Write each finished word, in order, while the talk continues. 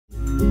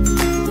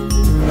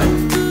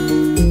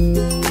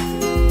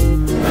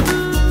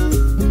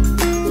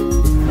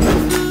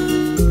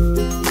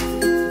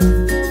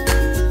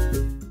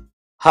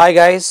Hi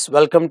guys,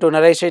 welcome to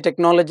NareshIT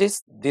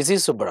Technologies. This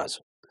is Subba Raju.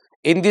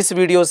 In this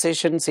video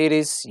session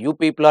series, you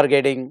people are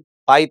getting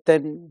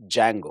Python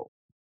Django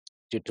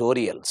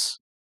tutorials.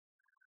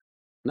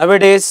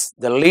 Nowadays,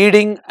 the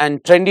leading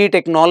and trendy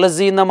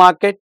technology in the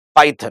market,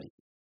 Python.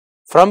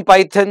 From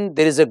Python,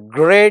 there is a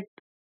great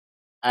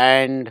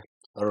and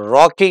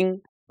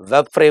rocking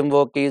web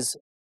framework is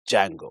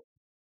Django.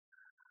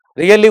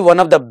 Really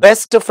one of the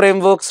best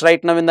frameworks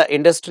right now in the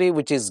industry,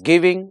 which is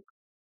giving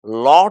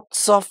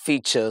lots of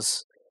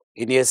features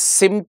in a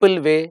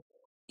simple way.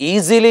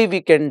 Easily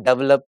we can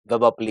develop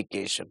web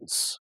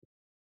applications.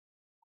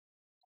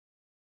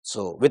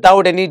 So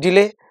without any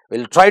delay,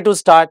 we'll try to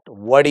start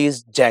what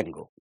is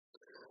Django.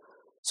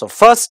 So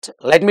first,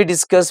 let me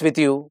discuss with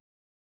you,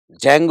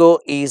 Django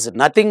is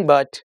nothing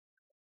but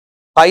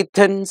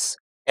Python's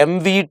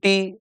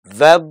MVT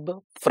web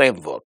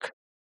framework.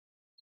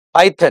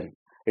 Python,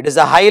 it is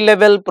a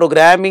high-level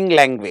programming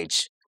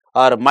language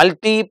or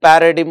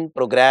multi-paradigm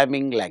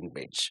programming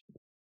language.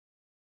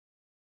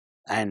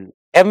 And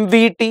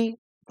MVT,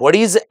 what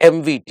is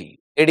MVT?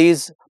 It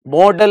is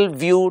Model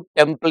View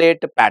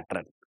Template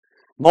Pattern.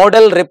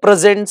 Model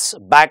represents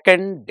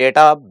backend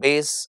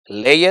database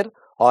layer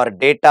or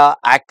data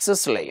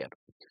access layer.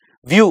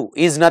 View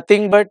is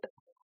nothing but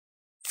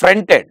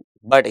front end,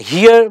 but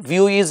here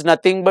view is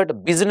nothing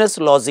but business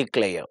logic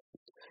layer.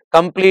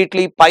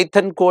 Completely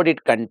Python code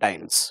it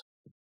contains.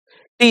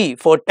 T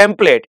for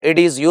template, it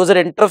is user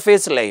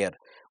interface layer,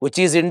 which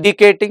is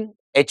indicating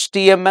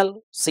HTML,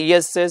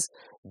 CSS,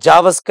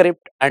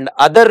 JavaScript and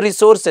other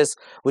resources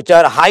which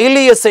are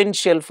highly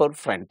essential for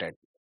front end.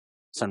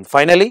 So, and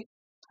finally,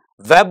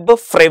 web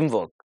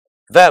framework.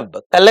 Web,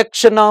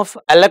 collection of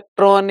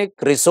electronic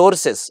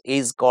resources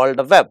is called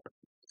a web.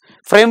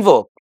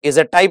 Framework is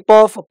a type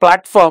of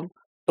platform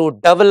to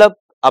develop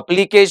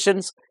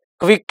applications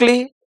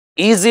quickly,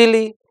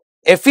 easily,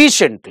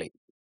 efficiently.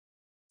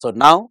 So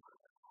now,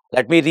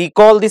 let me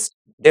recall this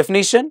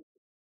definition.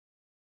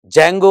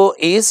 Django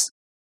is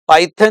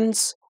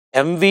Python's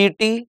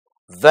MVT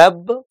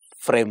web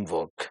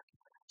framework.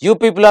 You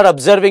people are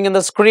observing in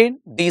the screen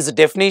these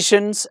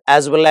definitions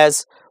as well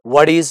as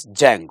what is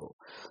Django.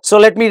 So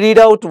let me read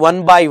out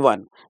one by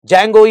one.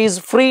 Django is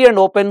free and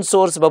open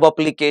source web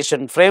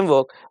application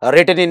framework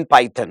written in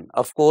Python.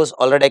 Of course,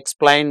 already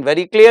explained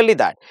very clearly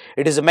that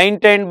it is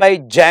maintained by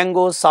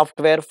Django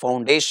Software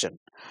Foundation.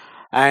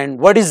 And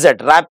what is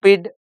that?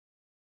 Rapid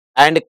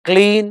and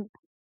clean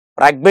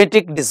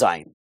pragmatic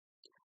design.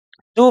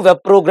 Two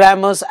web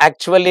programmers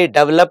actually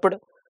developed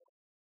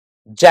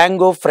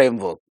Django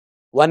framework.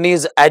 One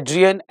is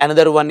Adrian,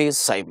 another one is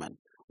Simon.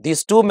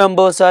 These two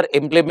members are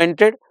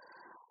implemented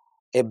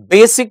a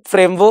basic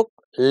framework.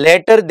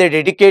 Later they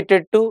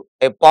dedicated to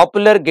a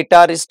popular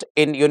guitarist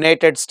in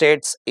United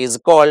States is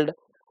called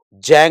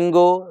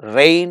Django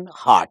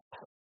Reinhardt.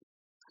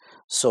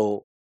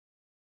 So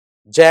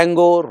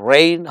Django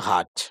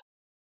Reinhardt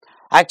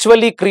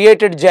actually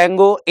created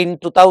Django in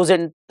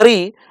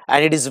 2003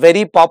 and it is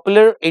very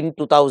popular in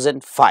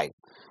 2005.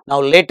 Now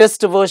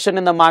latest version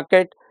in the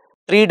market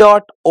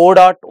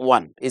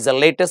 3.0.1 is the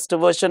latest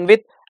version with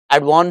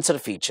advanced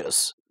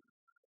features.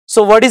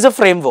 So what is a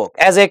framework?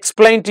 As I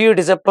explained to you, it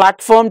is a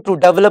platform to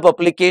develop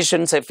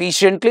applications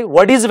efficiently.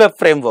 What is web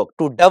framework?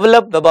 To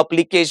develop web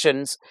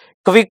applications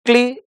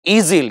quickly,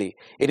 easily,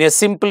 in a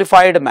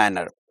simplified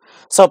manner.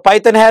 So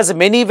Python has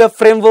many web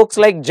frameworks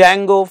like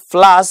Django,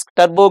 Flask,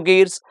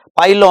 TurboGears,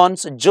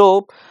 Pylons,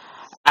 Job,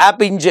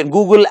 App Engine,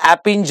 Google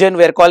App Engine,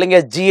 we are calling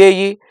as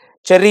GAE,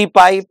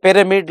 CherryPy,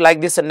 Pyramid,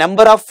 like this, a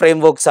number of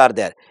frameworks are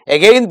there.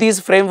 Again, these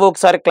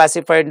frameworks are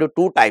classified into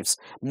two types,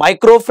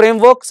 micro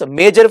frameworks,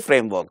 major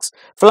frameworks.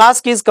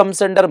 Flask is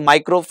comes under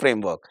micro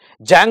framework.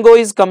 Django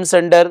is comes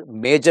under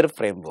major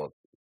framework.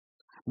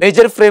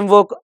 Major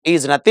framework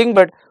is nothing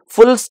but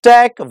full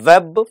stack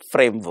web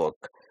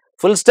framework.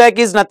 Full stack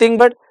is nothing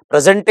but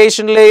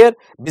presentation layer,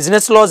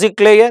 business logic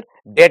layer,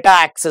 data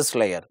access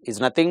layer is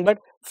nothing but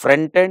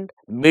front end,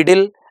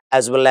 middle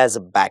as well as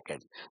back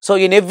end. So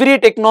in every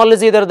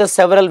technology there are the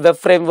several web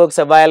frameworks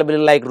available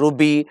like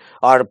Ruby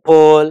or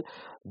Perl,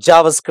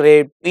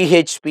 JavaScript,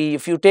 PHP.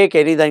 If you take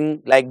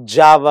anything like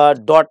Java,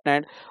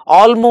 .NET,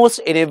 almost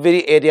in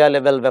every area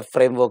level web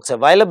frameworks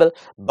available,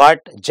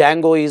 but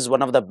Django is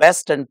one of the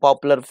best and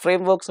popular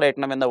frameworks right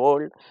now in the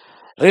world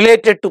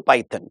related to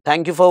Python.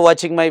 Thank you for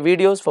watching my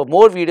videos. For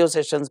more video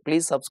sessions,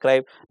 please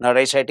subscribe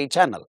NareshIT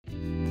channel.